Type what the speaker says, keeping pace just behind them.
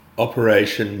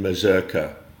Operation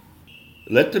Mazurka.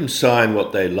 Let them sign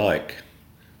what they like.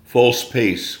 False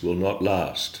peace will not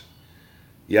last.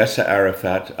 Yasser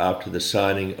Arafat, after the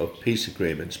signing of peace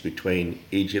agreements between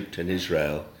Egypt and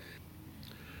Israel.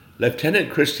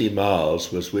 Lieutenant Kristy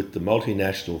Miles was with the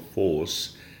multinational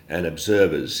force and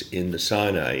observers in the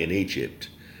Sinai in Egypt,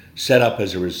 set up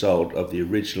as a result of the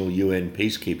original UN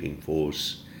peacekeeping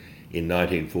force in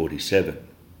 1947.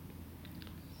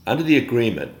 Under the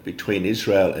agreement between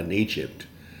Israel and Egypt,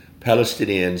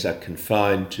 Palestinians are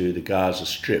confined to the Gaza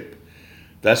Strip,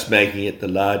 thus making it the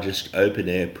largest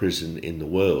open-air prison in the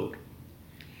world.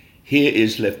 Here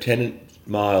is Lieutenant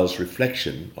Miles'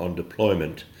 reflection on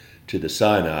deployment to the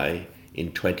Sinai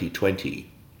in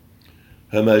 2020.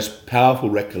 Her most powerful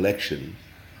recollection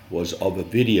was of a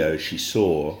video she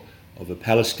saw of a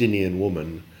Palestinian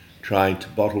woman trying to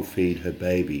bottle feed her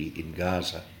baby in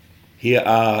Gaza. Here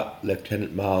are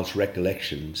Lieutenant Miles'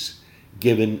 recollections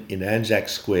given in Anzac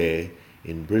Square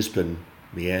in Brisbane,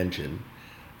 Meanjin,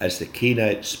 as the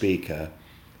keynote speaker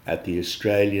at the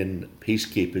Australian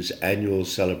Peacekeepers Annual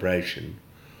Celebration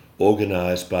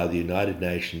organised by the United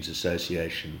Nations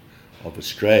Association of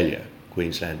Australia,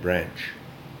 Queensland branch.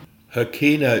 Her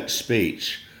keynote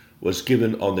speech was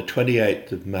given on the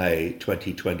 28th of May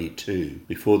 2022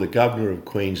 before the Governor of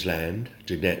Queensland,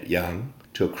 Jeanette Young,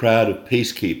 to a crowd of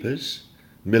peacekeepers,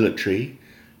 military,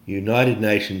 United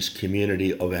Nations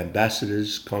community of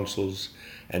ambassadors, consuls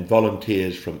and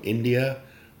volunteers from India,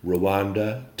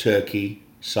 Rwanda, Turkey,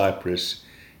 Cyprus,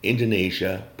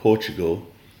 Indonesia, Portugal,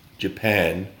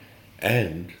 Japan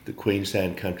and the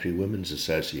Queensland Country Women's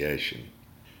Association.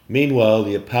 Meanwhile,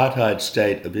 the apartheid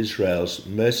state of Israel's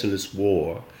merciless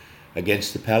war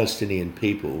against the Palestinian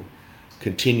people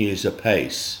continues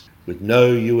apace, with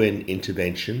no UN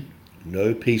intervention,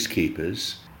 no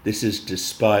peacekeepers. This is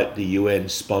despite the UN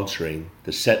sponsoring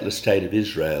the settler state of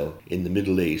Israel in the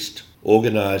Middle East,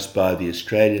 organised by the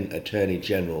Australian Attorney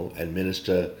General and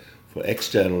Minister for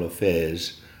External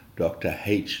Affairs, Dr.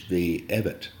 H.V.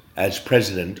 Evatt, as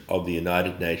President of the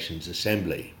United Nations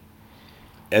Assembly.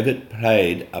 Evatt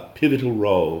played a pivotal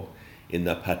role in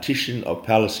the partition of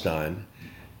Palestine,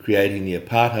 creating the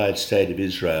apartheid state of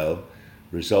Israel,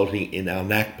 resulting in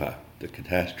Al-Nakba, the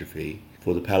catastrophe,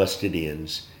 for the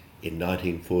Palestinians in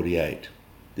 1948.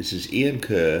 This is Ian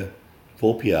Kerr,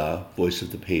 4PR, Voice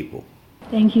of the People.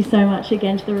 Thank you so much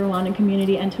again to the Rwandan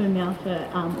community and to Emil for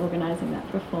organising that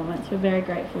performance. We're very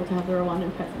grateful to have the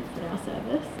Rwandan presence at our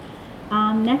service.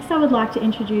 Next, I would like to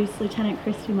introduce Lieutenant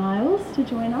Kristy Miles to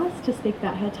join us to speak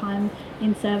about her time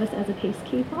in service as a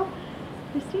peacekeeper.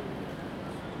 Kristy?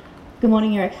 Good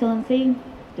morning, Your Excellency,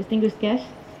 distinguished guests,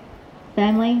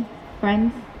 family,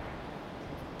 friends.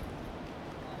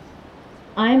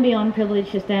 I am beyond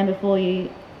privileged to stand before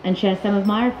you and share some of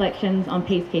my reflections on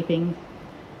peacekeeping,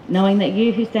 knowing that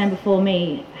you who stand before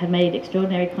me have made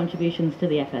extraordinary contributions to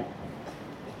the effort.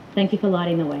 Thank you for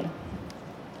lighting the way.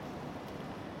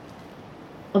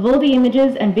 Of all the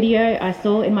images and video I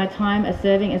saw in my time as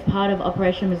serving as part of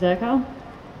Operation Mazurka,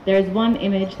 there is one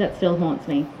image that still haunts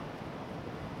me.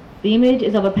 The image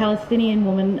is of a Palestinian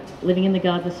woman living in the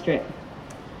Gaza Strip,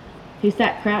 who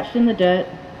sat crouched in the dirt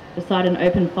beside an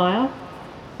open fire,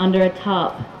 under a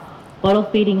tarp, bottle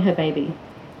feeding her baby.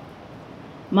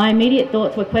 My immediate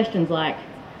thoughts were questions like,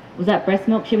 was that breast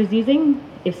milk she was using?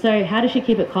 If so, how does she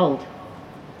keep it cold?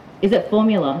 Is it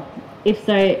formula? If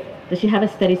so, does she have a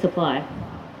steady supply?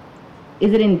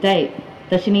 Is it in date?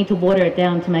 Does she need to water it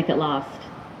down to make it last?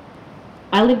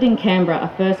 I lived in Canberra,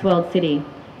 a first world city,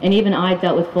 and even I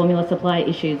dealt with formula supply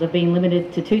issues of being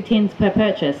limited to 2 tins per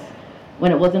purchase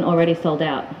when it wasn't already sold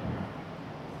out.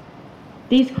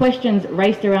 These questions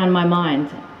raced around my mind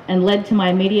and led to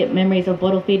my immediate memories of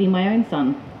bottle feeding my own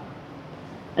son.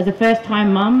 As a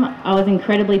first-time mum, I was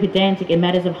incredibly pedantic in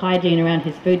matters of hygiene around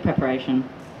his food preparation.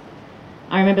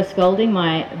 I remember scolding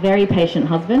my very patient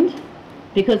husband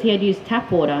because he had used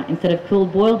tap water instead of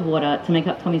cooled boiled water to make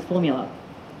up Tommy's formula.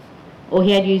 Or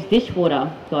he had used dishwater,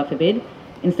 God forbid,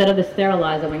 instead of the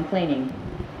steriliser when cleaning.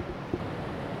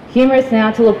 Humorous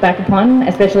now to look back upon,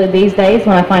 especially these days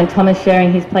when I find Thomas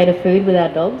sharing his plate of food with our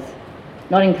dogs.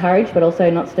 Not encouraged, but also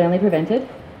not sternly prevented.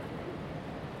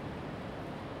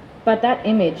 But that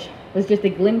image was just a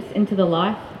glimpse into the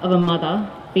life of a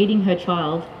mother feeding her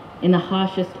child in the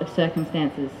harshest of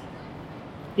circumstances.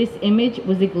 This image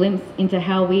was a glimpse into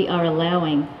how we are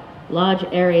allowing large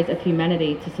areas of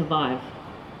humanity to survive.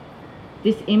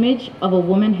 This image of a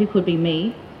woman who could be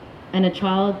me and a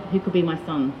child who could be my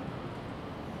son.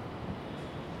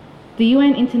 The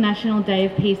UN International Day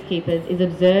of Peacekeepers is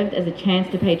observed as a chance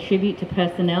to pay tribute to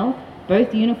personnel,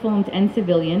 both uniformed and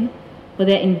civilian, for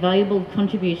their invaluable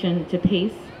contribution to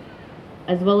peace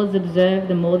as well as observe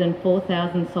the more than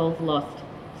 4,000 souls lost,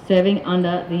 serving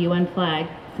under the UN flag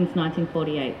since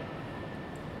 1948.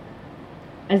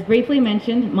 As briefly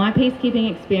mentioned, my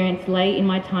peacekeeping experience lay in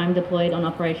my time deployed on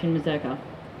Operation Mazurka.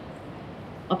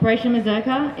 Operation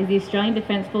Mazurka is the Australian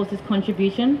Defence Force's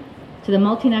contribution to the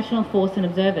multinational force and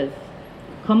observers,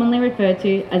 commonly referred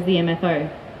to as the MFO.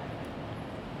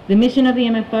 The mission of the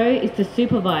MFO is to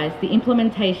supervise the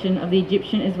implementation of the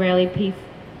Egyptian-Israeli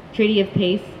Treaty of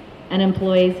Peace and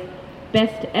employs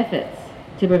best efforts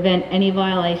to prevent any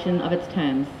violation of its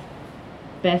terms.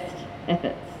 Best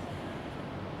efforts.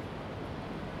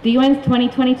 The UN's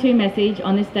 2022 message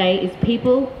on this day is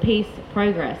People, Peace,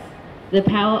 Progress, the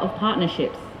power of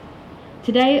partnerships.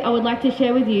 Today, I would like to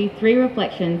share with you 3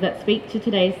 reflections that speak to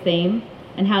today's theme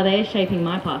and how they are shaping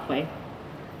my pathway.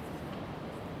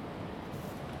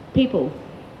 People.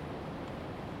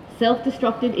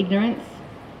 Self-destructive ignorance,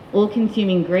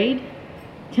 all-consuming greed,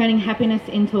 turning happiness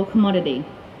into a commodity,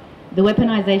 the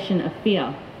weaponization of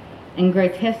fear, and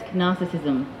grotesque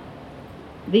narcissism.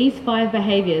 These 5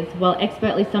 behaviours, while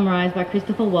expertly summarised by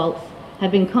Christopher Waltz,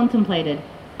 have been contemplated,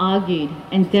 argued,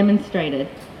 and demonstrated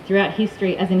throughout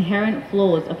history as inherent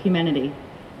flaws of humanity.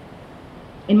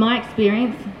 In my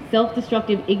experience,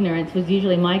 self-destructive ignorance was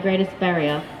usually my greatest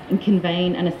barrier in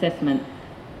conveying an assessment.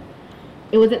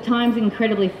 It was at times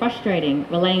incredibly frustrating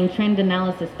relaying trend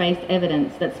analysis-based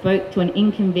evidence that spoke to an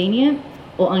inconvenient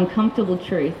or uncomfortable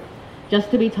truth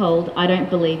just to be told I don't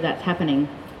believe that's happening.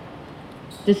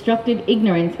 Destructive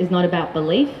ignorance is not about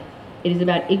belief, it is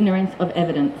about ignorance of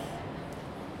evidence.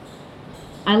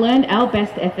 I learned our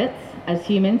best efforts as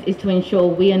humans is to ensure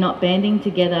we are not banding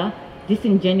together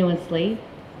disingenuously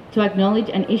to acknowledge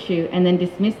an issue and then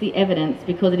dismiss the evidence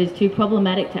because it is too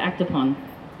problematic to act upon.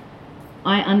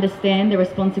 I understand the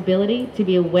responsibility to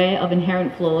be aware of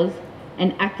inherent flaws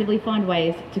and actively find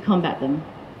ways to combat them.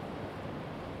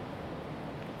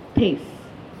 Peace.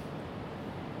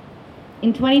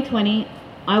 In 2020,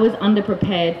 I was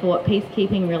underprepared for what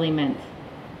peacekeeping really meant.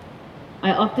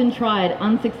 I often tried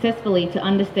unsuccessfully to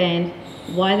understand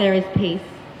why there is peace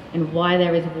and why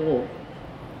there is war,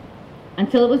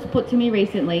 until it was put to me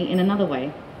recently in another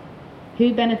way.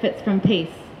 Who benefits from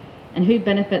peace and who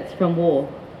benefits from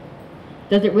war?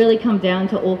 Does it really come down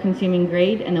to all-consuming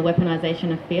greed and the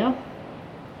weaponization of fear?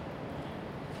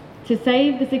 To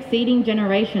save the succeeding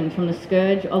generations from the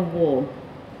scourge of war,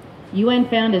 UN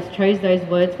founders chose those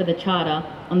words for the Charter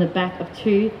on the back of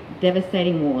 2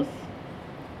 devastating wars.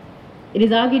 It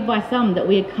is argued by some that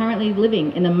we are currently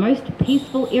living in the most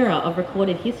peaceful era of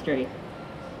recorded history.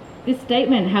 This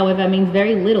statement, however, means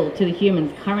very little to the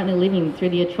humans currently living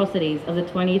through the atrocities of the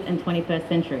 20th and 21st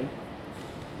century.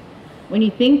 When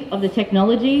you think of the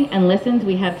technology and lessons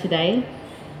we have today,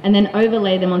 and then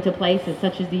overlay them onto places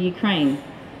such as the Ukraine,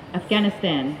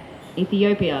 Afghanistan,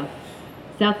 Ethiopia,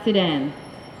 South Sudan,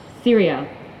 Syria,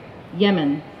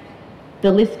 Yemen,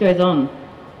 the list goes on.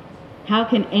 How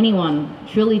can anyone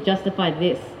truly justify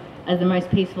this as the most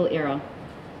peaceful era?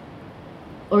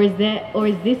 Or is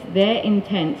this their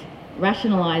intent,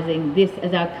 rationalising this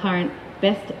as our current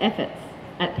best efforts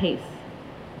at peace?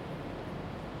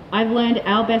 I've learned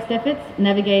our best efforts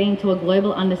navigating to a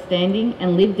global understanding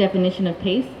and lived definition of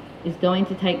peace is going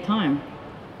to take time.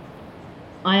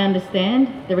 I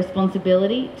understand the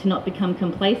responsibility to not become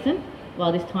complacent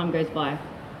while this time goes by.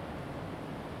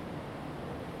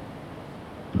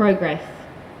 Progress.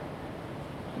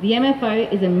 The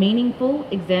MFO is a meaningful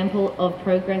example of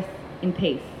progress in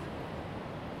peace.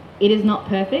 It is not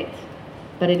perfect,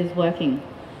 but it is working.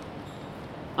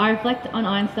 I reflect on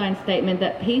Einstein's statement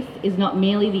that peace is not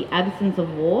merely the absence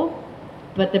of war,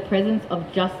 but the presence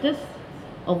of justice,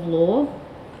 of law,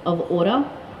 of order,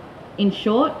 in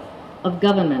short, of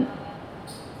government.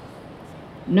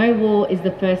 No war is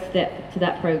the first step to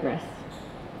that progress.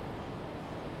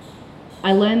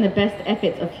 I learned the best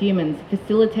efforts of humans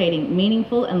facilitating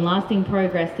meaningful and lasting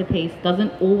progress to peace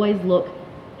doesn't always look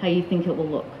how you think it will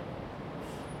look.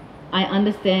 I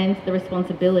understand the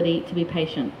responsibility to be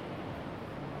patient.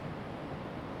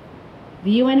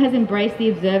 The UN has embraced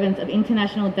the observance of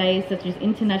international days such as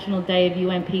International Day of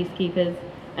UN Peacekeepers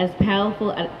as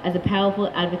a powerful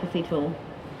advocacy tool.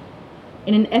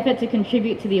 In an effort to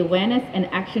contribute to the awareness and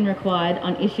action required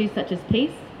on issues such as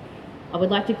peace, I would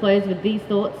like to close with these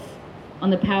thoughts on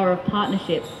the power of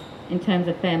partnerships in terms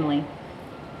of family.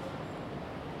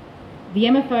 The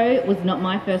MFO was not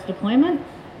my first deployment,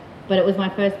 but it was my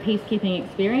first peacekeeping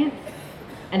experience,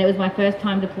 and it was my first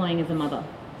time deploying as a mother.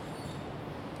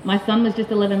 My son was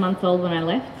just 11 months old when I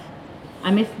left.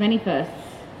 I missed many firsts.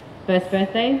 First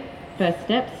birthday, first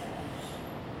steps,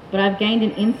 but I've gained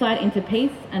an insight into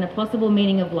peace and a possible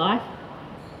meaning of life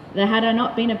that had I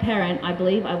not been a parent, I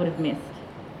believe I would have missed.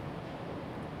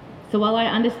 So while I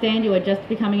understand you are just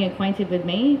becoming acquainted with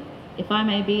me, if I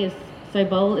may be so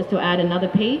bold as to add another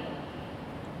P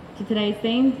to today's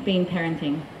theme, being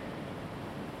parenting.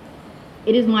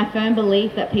 It is my firm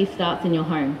belief that peace starts in your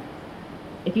home.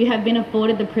 If you have been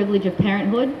afforded the privilege of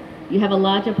parenthood, you have a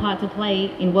larger part to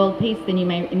play in world peace than you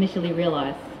may initially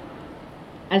realise.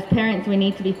 As parents, we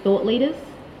need to be thought leaders,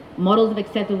 models of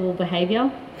acceptable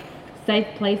behaviour, safe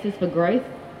places for growth,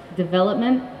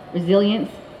 development, resilience,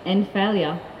 and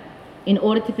failure in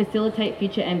order to facilitate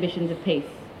future ambitions of peace.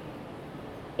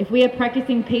 If we are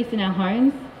practicing peace in our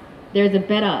homes, there is a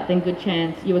better than good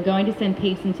chance you are going to send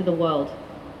peace into the world.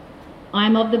 I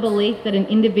am of the belief that an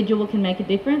individual can make a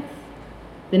difference.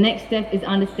 The next step is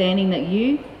understanding that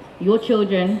you, your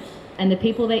children, and the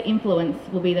people they influence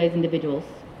will be those individuals.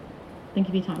 Thank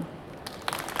you for your time.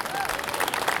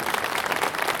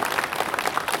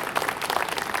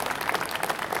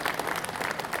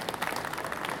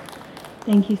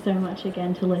 Thank you so much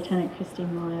again to Lieutenant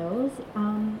Kristy Miles.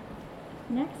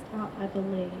 Next up, I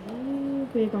believe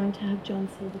we're going to have John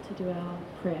Silver to do our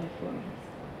prayer for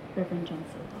us. Reverend John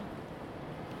Silver.